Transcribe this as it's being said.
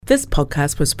This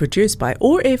podcast was produced by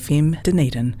OAR FM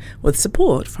Dunedin with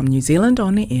support from New Zealand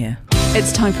On Air.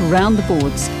 It's time for Round the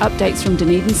Boards, updates from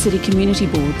Dunedin City Community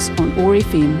Boards on OAR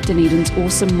FM, Dunedin's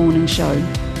awesome morning show.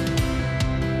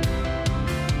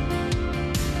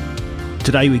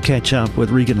 Today we catch up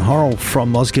with Regan Horrell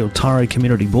from Mosgiel Taieri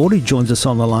Community Board. He joins us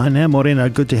on the line now. Morena,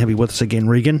 good to have you with us again,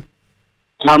 Regan.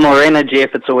 Morena, Jeff,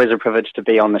 it's always a privilege to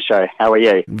be on the show. How are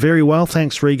you? Very well,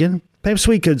 thanks, Regan. Perhaps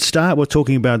we could start with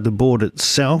talking about the board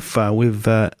itself. We've,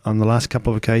 on the last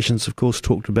couple of occasions, of course,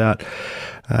 talked about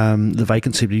the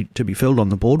vacancy to be filled on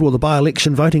the board. Well, the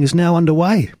by-election voting is now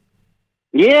underway.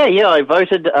 Yeah, I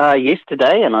voted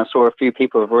yesterday, and I saw a few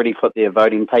people have already put their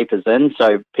voting papers in,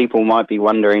 so people might be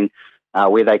wondering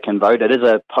where they can vote. It is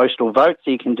a postal vote,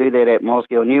 so you can do that at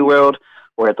Mosgiel New World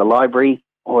or at the library,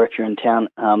 or if you're in town,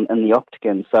 in the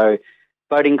Octagon. So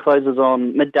voting closes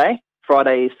on midday,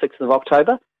 Friday, 6th of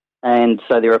October. And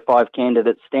so there are 5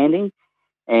 candidates standing,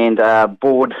 and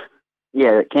board,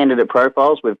 candidate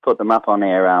profiles. We've put them up on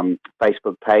our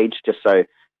Facebook page, just so,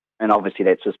 and obviously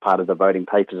that's just part of the voting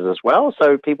papers as well.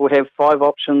 So people have 5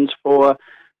 options for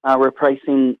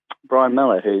replacing Brian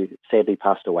Miller, who sadly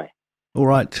passed away. All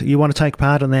right, you want to take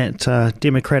part in that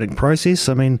democratic process?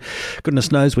 I mean, goodness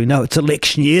knows we know it's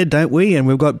election year, don't we? And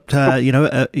we've got,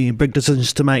 big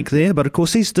decisions to make there. But of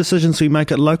course, these decisions we make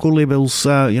at local levels,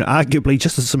 arguably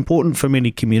just as important for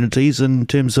many communities in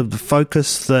terms of the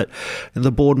focus that the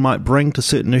board might bring to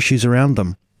certain issues around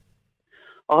them.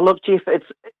 Oh, look, Jeff,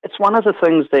 it's one of the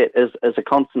things that is a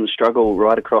constant struggle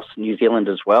right across New Zealand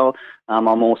as well. I'm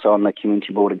also on the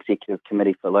Community Board Executive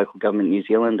Committee for Local Government New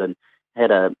Zealand, and had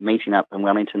a meeting up in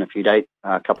Wellington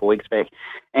a couple of weeks back.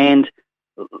 And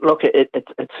look,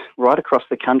 it's right across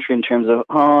the country in terms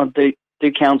of,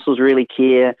 do councils really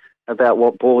care about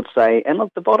what boards say? And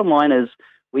look, the bottom line is,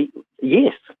 we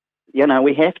have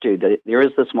to. There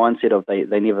is this mindset of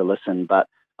they never listen. But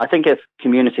I think if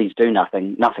communities do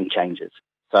nothing changes.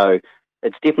 So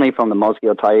it's definitely from the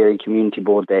Mosgiel Taieri Community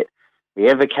Board that we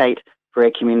advocate for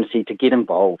our community to get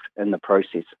involved in the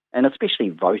process, and especially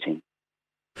voting.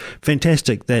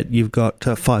 Fantastic that you've got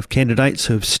 5 candidates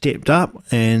who've stepped up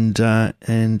and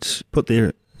put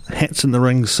their hats in the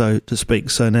ring, so to speak.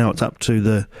 So now it's up to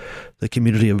the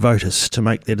community of voters to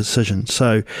make their decision.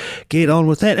 So get on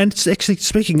with that. And it's actually,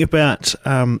 speaking about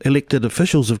elected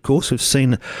officials, of course, we've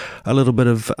seen a little bit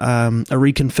of a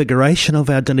reconfiguration of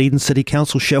our Dunedin City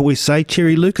Council, shall we say.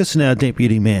 Cherry Lucas now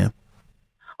Deputy Mayor.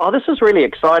 Oh, this is really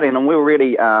exciting, and we're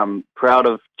really proud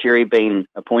of Cherry being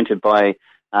appointed by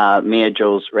Mayor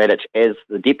Jules Radich as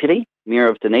the Deputy Mayor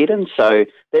of Dunedin. So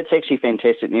that's actually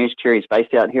fantastic news. Cherry's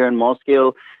based out here in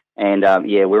Mosgiel, and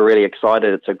we're really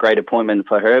excited. It's a great appointment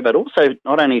for her, but also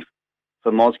not only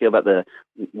for Mosgiel, but the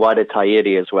wider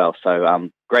Taieri as well. So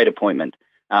great appointment.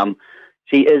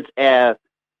 She is our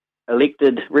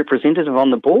elected representative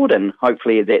on the board, and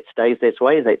hopefully that stays that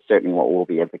way. That's certainly what we'll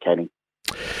be advocating.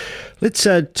 Let's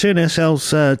turn ourselves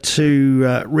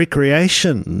to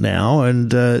recreation now,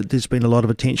 and there's been a lot of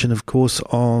attention, of course,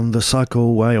 on the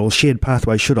cycleway, or shared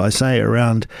pathway, should I say,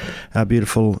 around our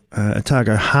beautiful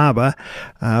Otago Harbour,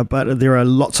 but there are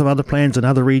lots of other plans in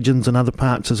other regions and other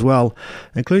parts as well,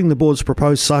 including the board's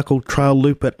proposed cycle trail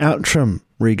loop at Outram,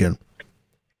 Regan.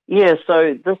 Yeah,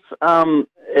 so this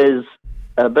is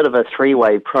a bit of a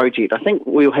 3-way project. I think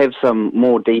we'll have some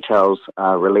more details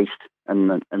released in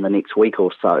the next week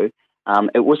or so.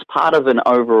 It was part of an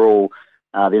overall,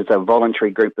 there's a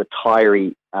voluntary group, the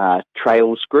Taieri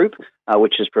Trails Group,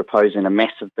 which is proposing a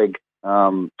massive big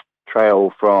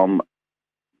trail from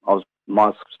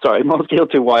Mosgiel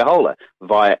to Waihola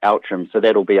via Outram. So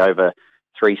that'll be over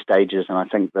 3 stages, and I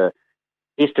think the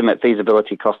estimate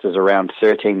feasibility cost is around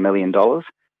 $13 million.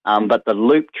 But the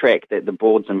loop track that the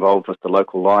board's involved with the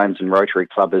local Lions and Rotary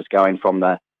Club is going from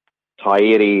the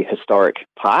Taieri Historic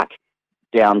Park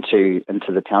down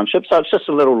into the township. So it's just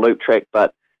a little loop track,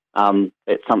 but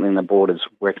it's something the board is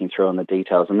working through on the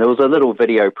details. And there was a little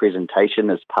video presentation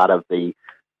as part of the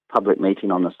public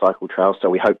meeting on the cycle trail, so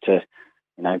we hope to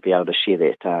be able to share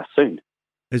that soon.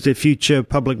 Is there future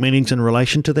public meetings in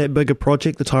relation to that bigger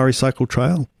project, the Taieri Cycle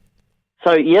Trail?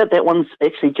 So that one's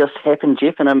actually just happened,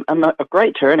 Jeff, and a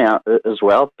great turnout as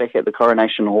well back at the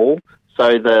Coronation Hall.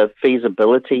 So the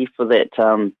feasibility for that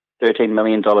 $13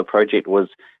 million project was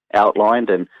outlined,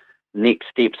 and next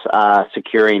steps are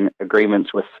securing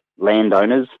agreements with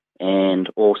landowners and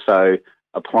also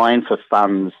applying for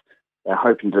funds. They're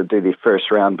hoping to do their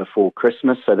first round before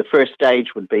Christmas. So the first stage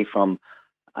would be from,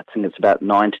 I think it's about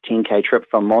 9 to 10k trip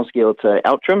from Mosgiel to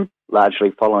Outram,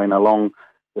 largely following along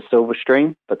the Silver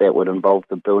Stream, but that would involve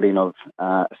the building of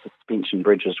a suspension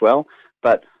bridge as well.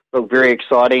 But look, very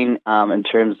exciting in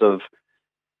terms of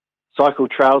cycle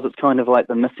trails, it's kind of like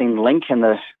the missing link in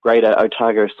the greater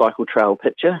Otago cycle trail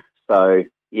picture. So,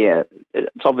 yeah,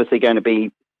 it's obviously going to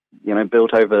be,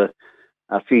 built over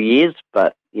a few years,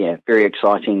 but, yeah, very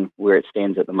exciting where it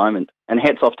stands at the moment. And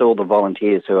hats off to all the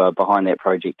volunteers who are behind that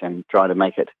project and trying to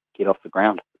make it get off the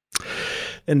ground.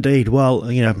 Indeed. Well,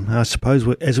 I suppose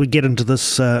as we get into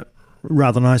this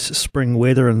rather nice spring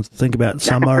weather and think about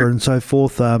summer and so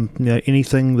forth,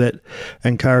 anything that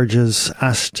encourages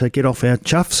us to get off our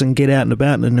chuffs and get out and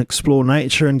about and explore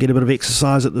nature and get a bit of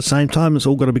exercise at the same time, it's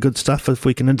all got to be good stuff. If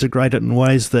we can integrate it in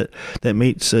ways that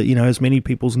meets as many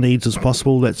people's needs as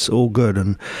possible, that's all good.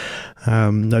 And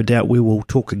no doubt we will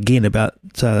talk again about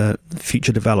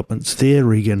future developments there,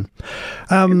 Regan.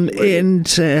 And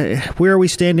where are we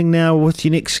standing now with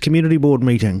your next community board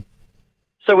meeting?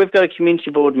 So we've got a community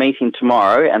board meeting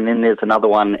tomorrow, and then there's another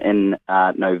one in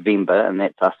November, and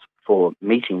that's us for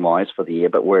meeting-wise for the year,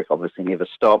 but work obviously never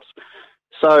stops.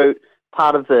 So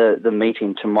part of the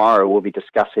meeting tomorrow, we'll be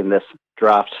discussing this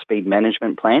draft speed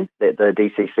management plan that the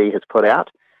DCC has put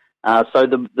out. So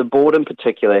the board in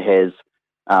particular has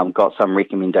got some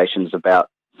recommendations about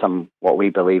some what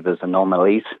we believe is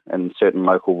anomalies in certain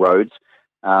local roads.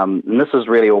 And this has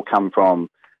really all come from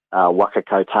Waka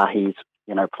Kotahi's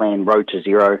plan Road to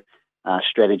Zero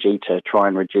strategy to try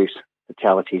and reduce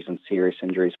fatalities and serious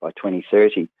injuries by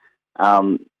 2030.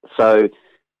 So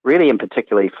really, in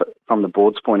particularly from the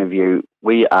board's point of view,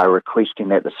 we are requesting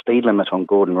that the speed limit on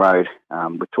Gordon Road,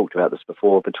 we've talked about this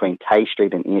before, between Tay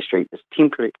Street and Eyre Street is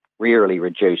temporarily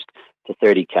reduced to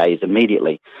 30 k's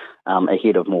immediately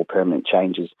ahead of more permanent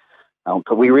changes.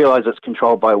 But we realise it's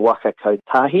controlled by Waka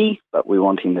Kotahi, but we're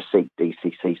wanting to seek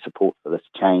DCC support for this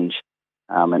change.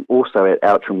 And also at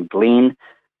Outram Glen,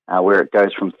 where it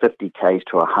goes from 50 k's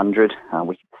to 100,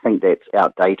 we think that's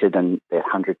outdated, and that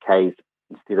 100 k's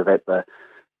instead of at the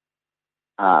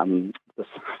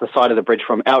side of the bridge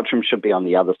from Outram should be on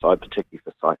the other side, particularly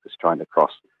for cyclists trying to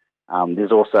cross.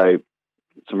 There's also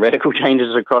some radical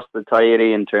changes across the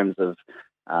Taieri in terms of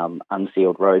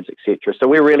unsealed roads, etc. So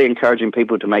we're really encouraging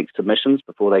people to make submissions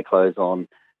before they close on,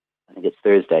 I think it's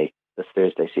this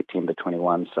Thursday, September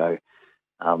 21. So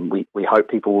we hope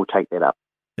people will take that up.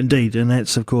 Indeed, and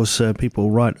that's, of course,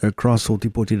 people right across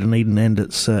Ōtepoti Dunedin and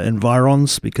its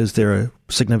environs, because there are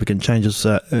significant changes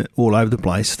all over the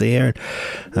place there.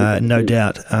 No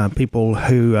doubt people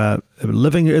who are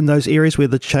living in those areas where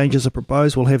the changes are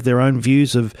proposed will have their own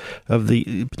views of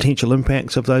the potential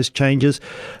impacts of those changes,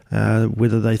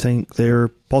 whether they think they're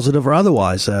positive or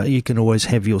otherwise. You can always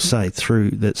have your say through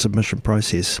that submission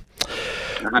process.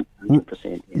 100%,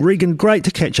 yeah. Regan, great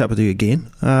to catch up with you again.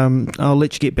 I'll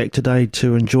let you get back today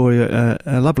to enjoy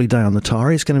a lovely day on the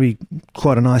Taieri. It's going to be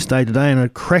quite a nice day today and a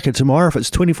cracker tomorrow. If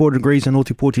it's 24 degrees in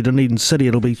Ōtepoti Dunedin City,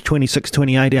 it'll be 26,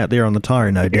 28 out there on the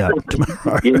Taieri, no doubt,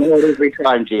 tomorrow. You know it every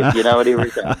time, Jeff. You know it every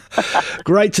time.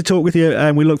 Great to talk with you,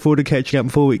 and we look forward to catching up in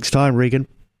 4 weeks' time, Regan.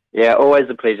 Yeah, always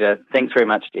a pleasure. Thanks very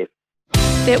much, Jeff.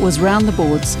 That was Round the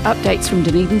Boards, updates from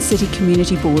Dunedin City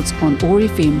Community Boards on OAR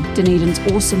FM, Dunedin's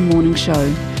awesome morning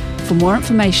show. For more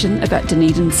information about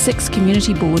Dunedin's 6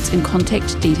 community boards and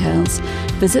contact details,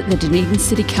 visit the Dunedin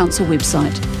City Council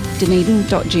website,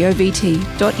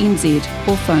 dunedin.govt.nz,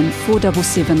 or phone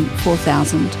 477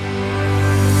 4000.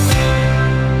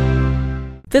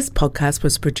 This podcast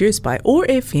was produced by OAR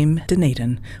FM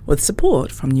Dunedin with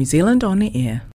support from New Zealand On the Air.